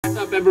What's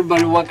up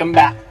everybody, welcome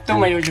back to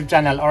my YouTube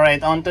channel.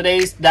 Alright, on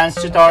today's dance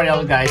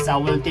tutorial guys, I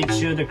will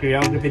teach you the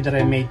choreography that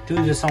I made to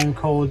the song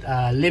called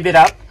Live It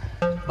Up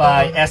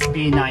by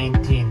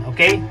SB19.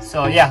 Okay,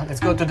 so yeah, let's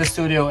go to the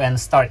studio and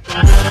start.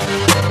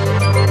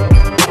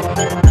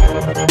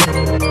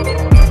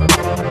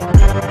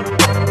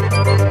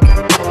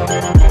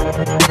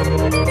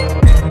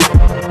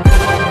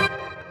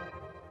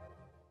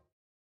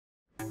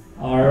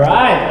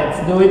 Alright,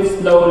 let's do it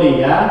slowly,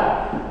 yeah?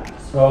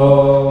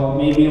 So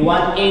maybe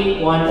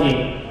 1-8,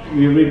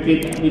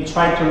 1-8. We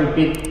try to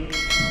repeat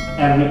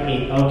every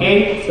 8,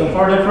 okay? So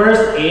for the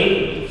first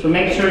 8, so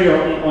make sure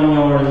you're on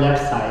your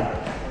left side.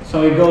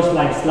 So it goes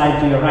like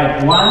slide to your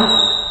right. 1,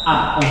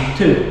 up on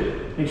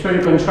 2. Make sure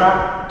you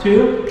contract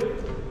 2.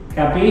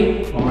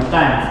 Copy? One more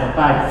time. So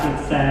 5,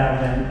 6,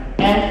 7,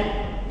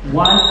 and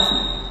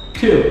 1,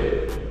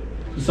 2.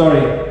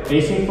 Sorry,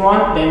 facing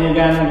front, then you're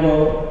gonna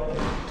go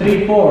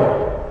 3,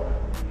 4.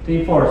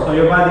 3, 4. So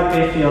your body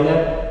face to your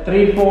left.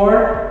 3,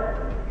 4.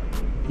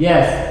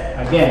 Yes.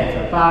 Again.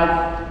 So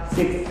 5,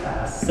 6,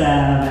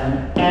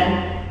 7,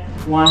 and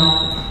 1,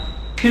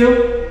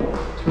 2,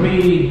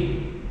 3,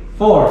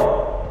 4.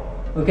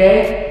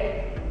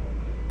 Okay?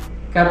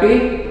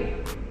 Copy?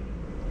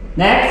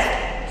 Next.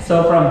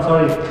 So from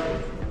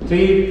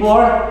 3,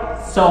 4.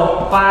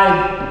 So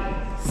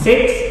 5,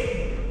 6.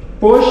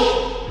 Push.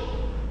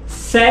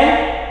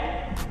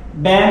 Set.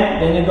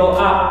 Bend. Then you go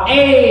up.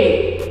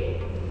 8.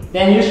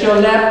 Then use your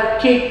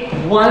left kick.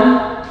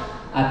 1.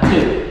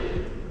 2.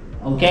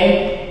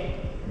 Okay?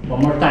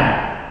 One more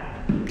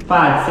time.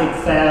 5,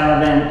 6,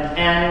 7,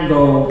 and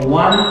go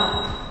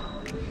 1,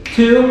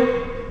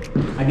 2.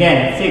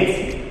 Again,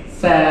 6,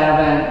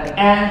 7,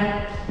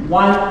 and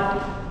 1,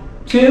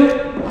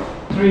 2,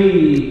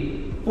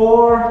 3,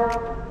 4,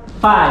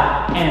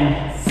 5,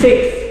 and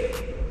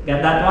 6.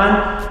 Got that one?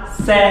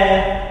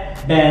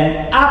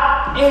 7,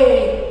 up,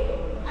 8.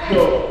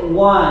 Go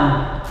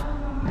 1,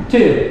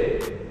 2.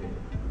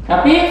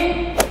 Copy?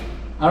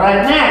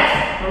 Alright, next.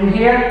 From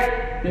here,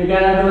 you're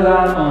gonna go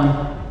down on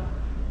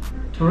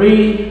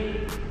 3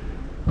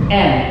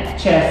 and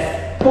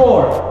chest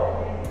 4.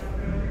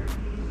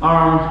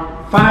 Arm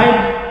 5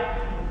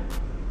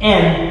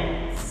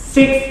 and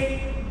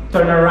 6.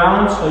 Turn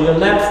around so your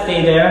left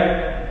stay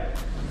there.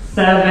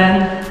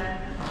 7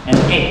 and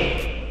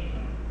 8.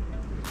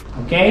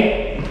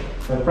 Okay?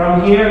 So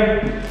from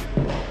here,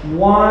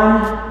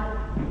 1,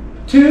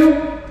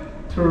 2,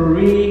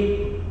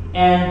 3,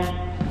 and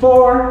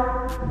 4.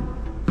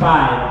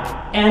 5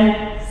 and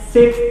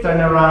 6,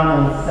 turn around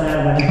on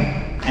 7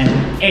 and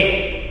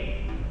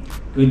 8.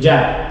 Good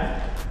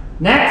job.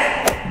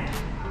 Next,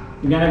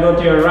 you're gonna go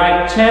to your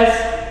right chest.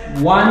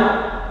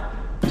 1,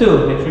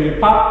 2. Make sure you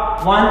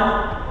pop. 1,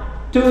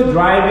 2.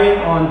 Driving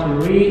on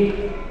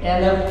 3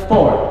 and a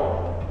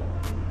 4.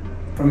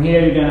 From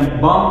here, you're gonna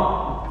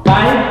bump.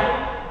 5,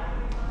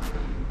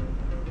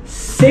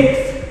 6.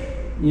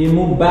 You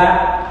move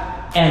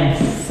back and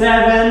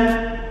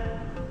 7.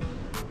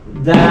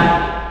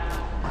 That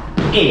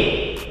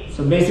 8.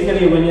 So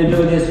basically when you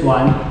do this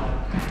one,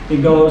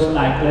 it goes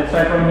like, let's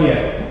start from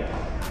here.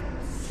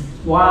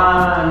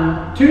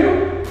 1,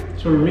 2,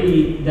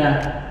 3,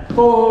 the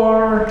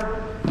 4,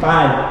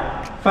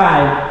 5,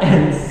 5,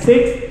 and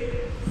 6,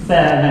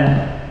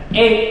 7,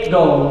 8.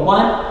 Go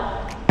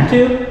 1,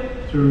 2,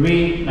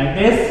 3, like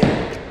this.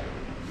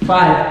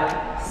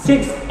 5,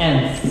 6,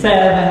 and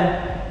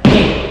 7,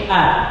 8.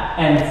 Up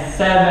and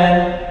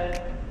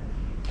 7,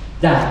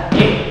 down,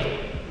 8.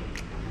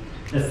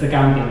 That's the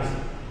countings.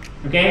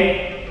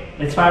 Okay?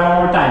 Let's try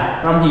one more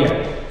time from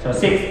here. So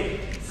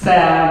 6,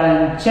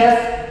 7,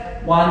 chest.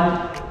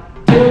 1,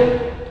 2,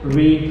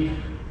 3,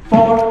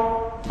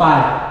 4,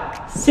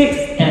 5, 6,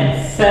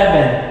 and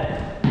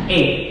 7,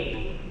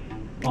 8.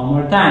 One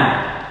more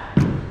time.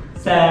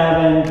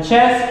 7,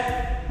 chest.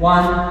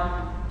 1,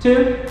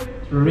 2,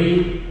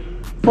 3,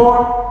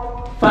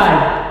 4,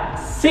 5,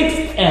 6,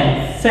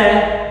 and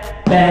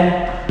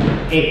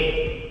 7, 8.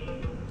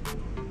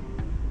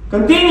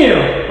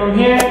 Continue. From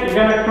here, you're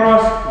gonna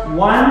cross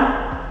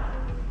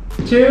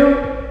 1, 2,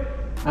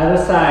 other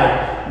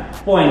side.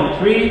 Point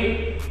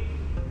 3,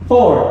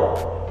 4.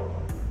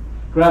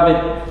 Grab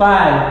it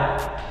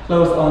 5.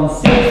 Close on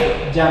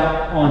 6.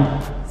 Jump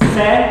on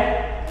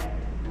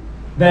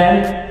 7,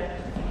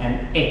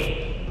 and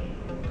 8.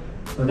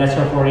 So that's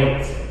your 4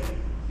 8s.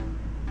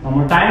 One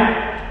more time.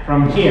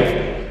 From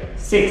here,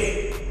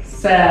 6,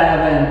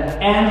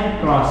 7, and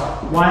cross.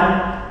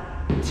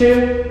 1,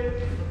 2,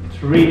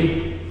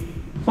 3,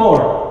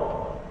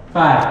 4,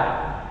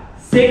 5,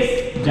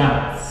 6,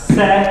 jump,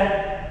 7,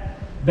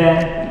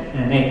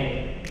 and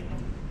 8.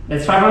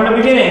 Let's try from the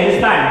beginning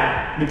this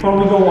time, before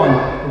we go on,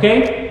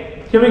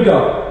 okay? Here we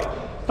go.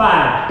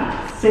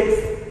 5,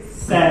 6,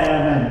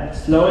 7,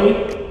 slowly.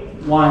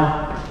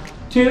 1,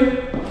 2,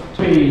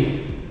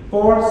 3,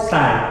 4,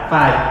 side,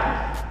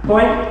 5,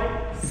 point,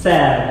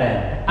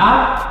 7,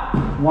 up,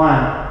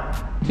 1,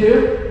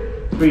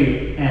 2,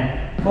 3,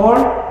 and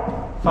 4,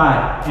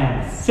 5,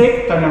 and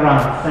 6, turn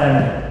around,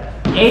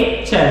 7,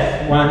 8,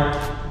 chest, 1,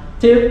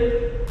 2,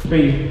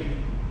 3,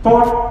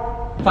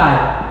 4,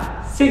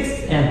 5, 6,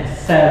 and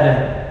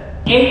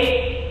 7,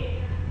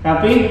 8.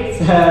 Copy?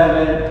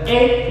 7,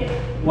 8.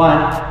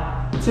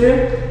 1,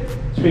 2,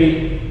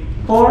 3,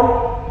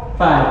 4,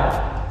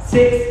 5,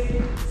 6,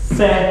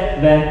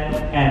 7,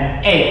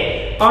 and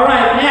 8.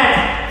 Alright,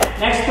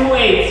 next 2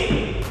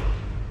 8s.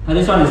 Now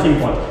this one is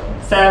simple.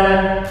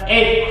 7,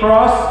 8,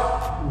 cross,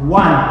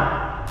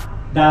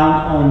 1. Down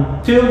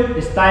on 2.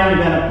 This time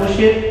you're gonna push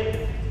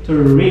it.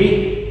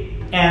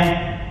 3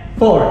 and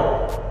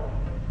 4.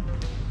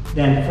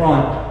 Then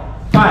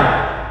front.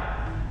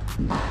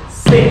 5,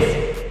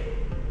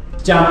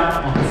 6. Jump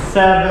on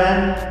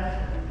 7.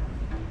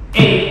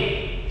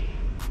 8.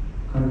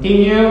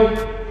 Continue.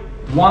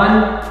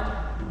 1.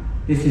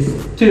 This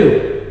is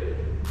 2.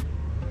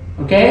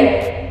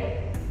 Okay?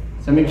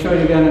 So make sure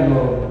you're gonna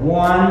go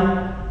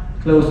 1,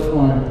 close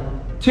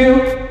on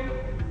 2,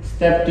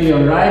 step to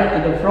your right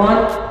to the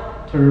front,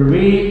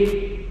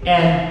 3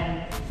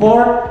 and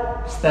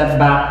 4, step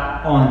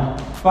back on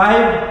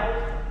 5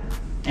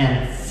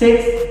 and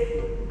 6,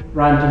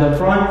 run to the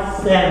front,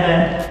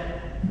 7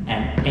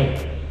 and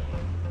 8.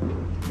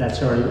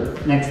 That's your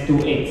next 2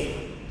 8s.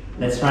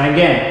 Let's try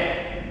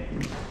again.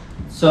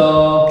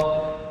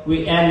 So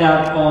we end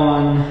up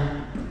on,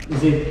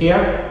 is it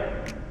here?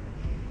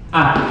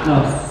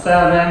 No,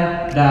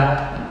 7,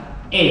 the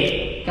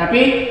 8.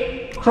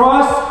 Copy?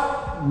 Cross,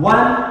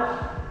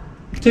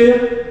 1,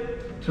 2,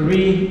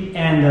 3,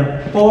 and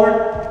the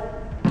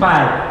 4,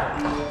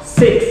 5,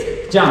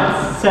 6.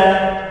 Jump,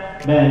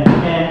 7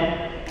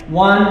 and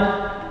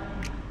 1,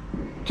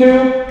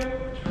 2,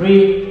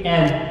 3,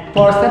 and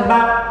 4. Step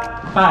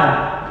back,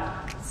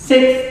 5,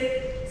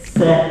 6,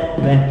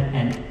 7,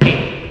 and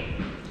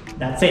 8.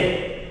 That's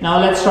it. Now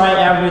let's try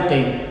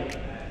everything.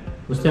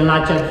 We're still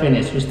not yet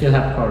finished. We still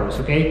have chorus,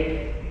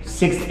 okay?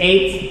 6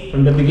 8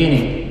 from the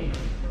beginning.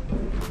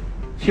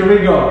 Here we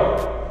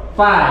go.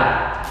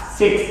 5,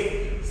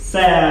 6,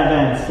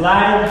 7,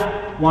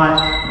 slide.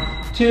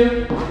 1,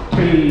 2,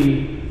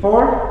 3,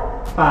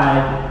 4,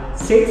 5,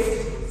 6,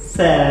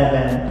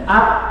 7,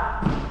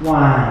 up.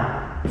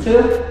 1,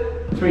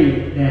 2,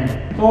 3,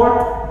 then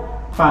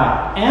 4,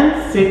 5,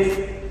 and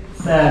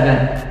 6,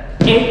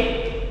 7,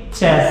 8,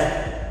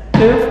 chest,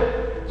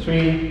 2,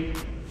 3,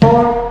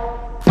 4,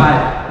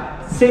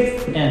 5,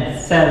 6, and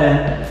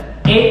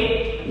 7,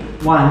 8,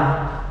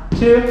 1,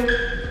 2,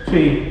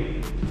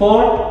 3,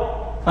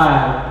 4,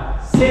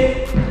 5,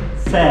 6,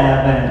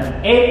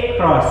 7, 8,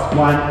 cross,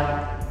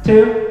 1,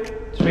 2,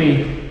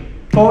 3,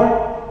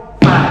 4,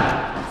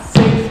 5,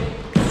 6,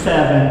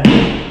 7,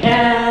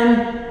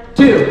 and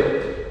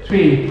 2,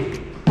 3,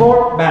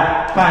 4,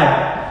 back,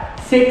 5,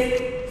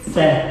 6,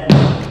 7,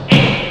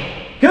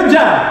 good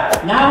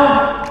job!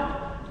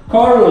 Now,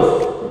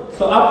 chorus.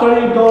 So after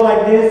you go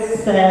like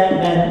this,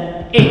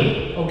 7,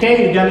 8.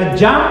 Okay, you're gonna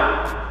jump.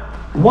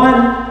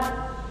 1,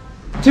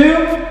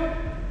 2,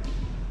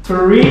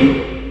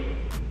 3,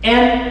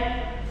 and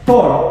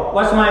 4.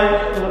 What's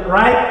my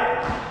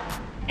right?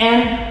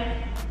 And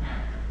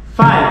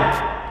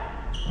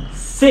 5,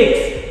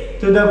 6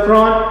 to the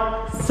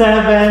front.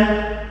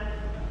 7,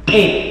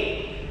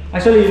 8.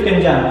 Actually, you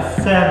can jump.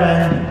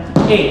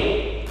 7,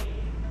 8.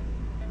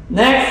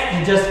 Next,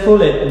 you just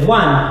pull it.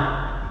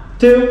 1,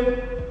 2,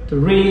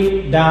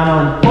 3, down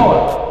on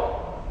 4.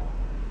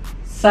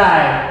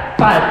 Side,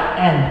 5,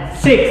 and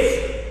 6.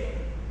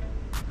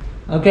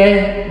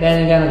 Okay,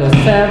 then you're gonna go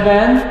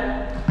 7,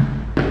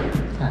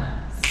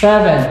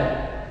 7.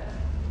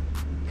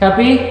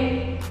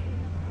 Copy?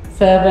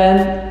 7,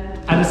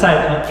 and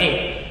side on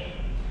 8.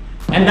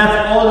 And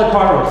that's all the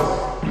chorus.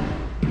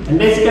 And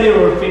basically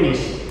we're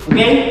finished.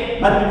 Okay?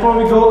 But before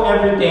we do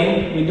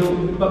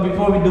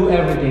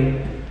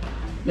everything,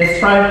 let's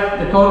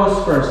try the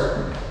chorus first.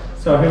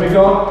 So here we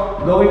go.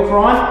 Going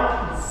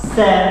front.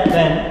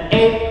 7,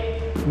 8.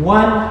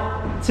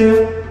 1,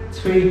 2,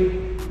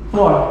 3,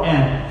 4,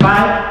 and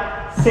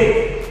 5,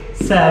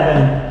 6,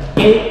 7,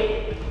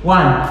 8.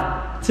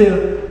 1,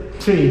 2,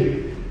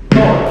 3,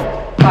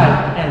 4,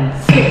 5, and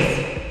 6.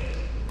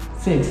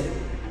 6.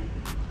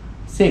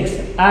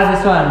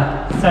 This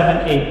one.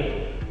 7,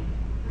 8.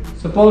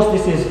 Suppose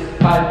this is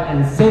 5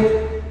 and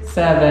 6,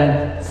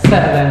 7, 7,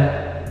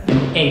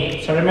 and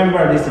 8. So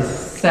remember, this is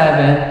 7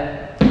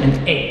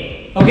 and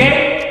 8.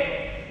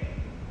 Okay?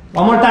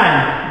 One more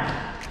time.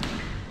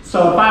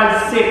 So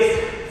 5,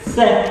 6,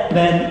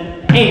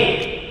 7,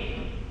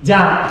 8.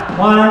 Jump.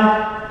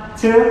 1,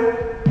 2,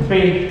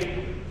 3,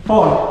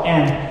 4,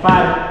 and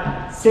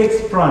 5,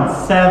 6. Front.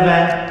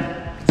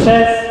 7.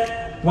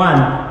 Chest.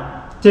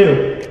 1,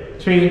 2,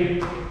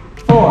 3,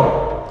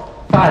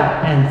 4,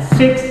 5, and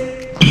 6.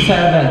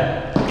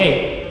 7,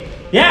 8.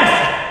 Yes!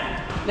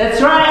 Let's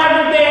try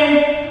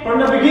everything from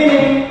the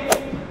beginning.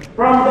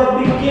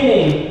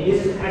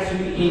 This is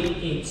actually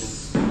 8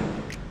 8s.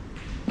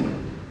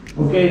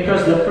 Okay,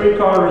 because the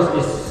pre-chorus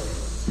is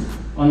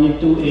only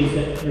 2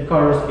 8s. The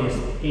chorus is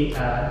 8.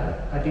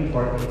 I think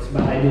 4 8s,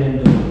 but I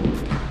didn't do it.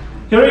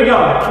 Here we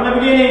go. From the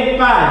beginning.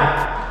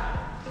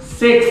 5,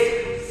 6,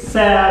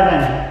 7,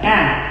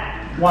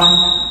 and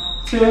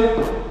 1,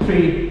 2,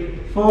 3,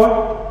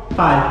 4.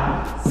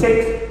 5,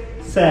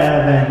 6,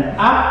 7,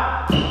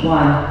 up.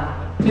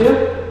 1,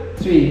 2,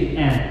 3,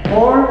 and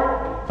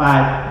 4,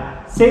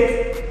 5,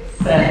 6,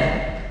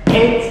 7,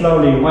 8.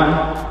 Slowly.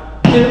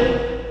 1,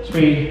 2,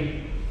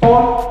 3,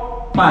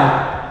 4,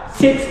 5,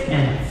 6,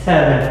 and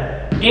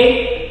 7,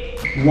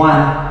 8.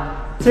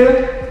 1,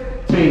 2,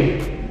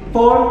 3,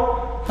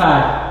 4,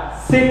 5,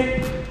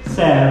 6,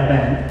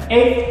 7,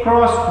 8.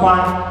 Cross.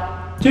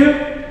 1, 2,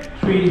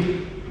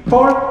 3,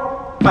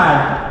 4,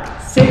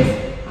 5, 6,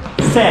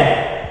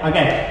 7.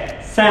 Okay.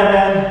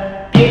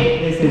 7,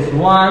 8. This is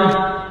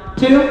 1,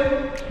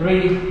 2,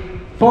 3,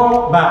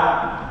 4.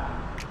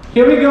 Back.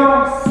 Here we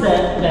go.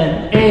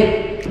 7,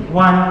 8.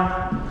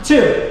 1,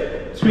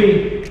 2,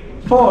 3,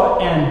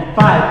 4, and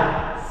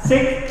 5,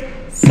 6,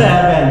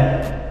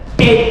 7,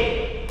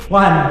 8.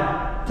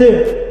 1,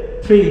 2,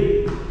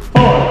 3, 4,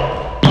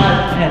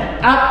 5,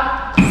 and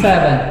up.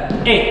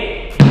 7,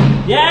 8.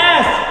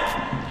 Yes!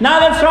 Now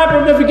let's try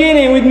from the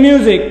beginning with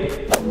music.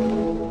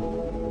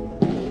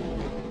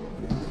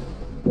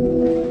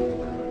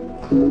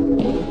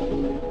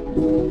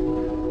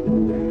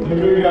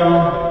 Here we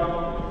go.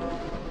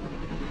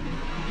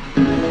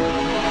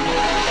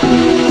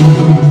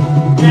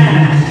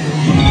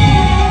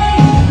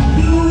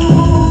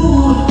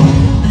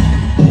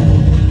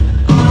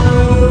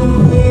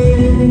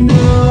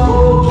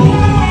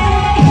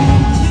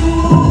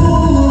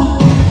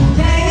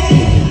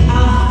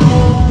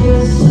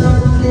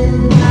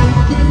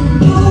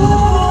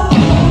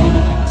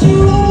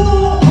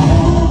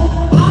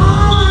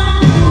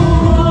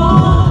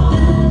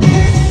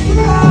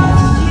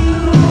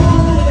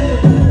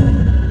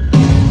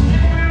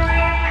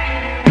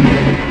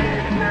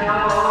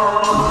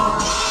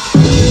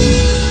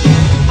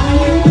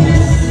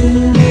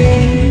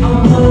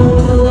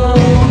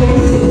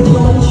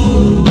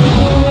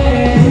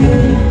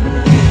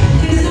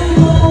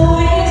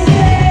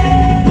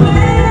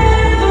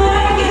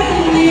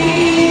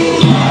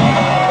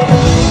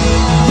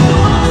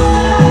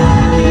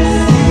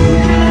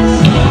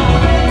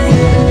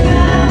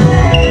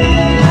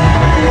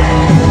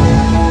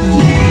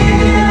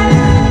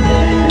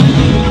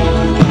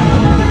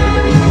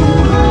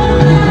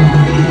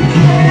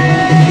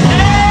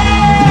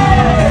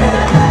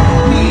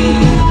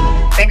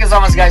 So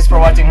much guys for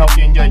watching. Hope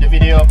you enjoyed the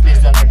video.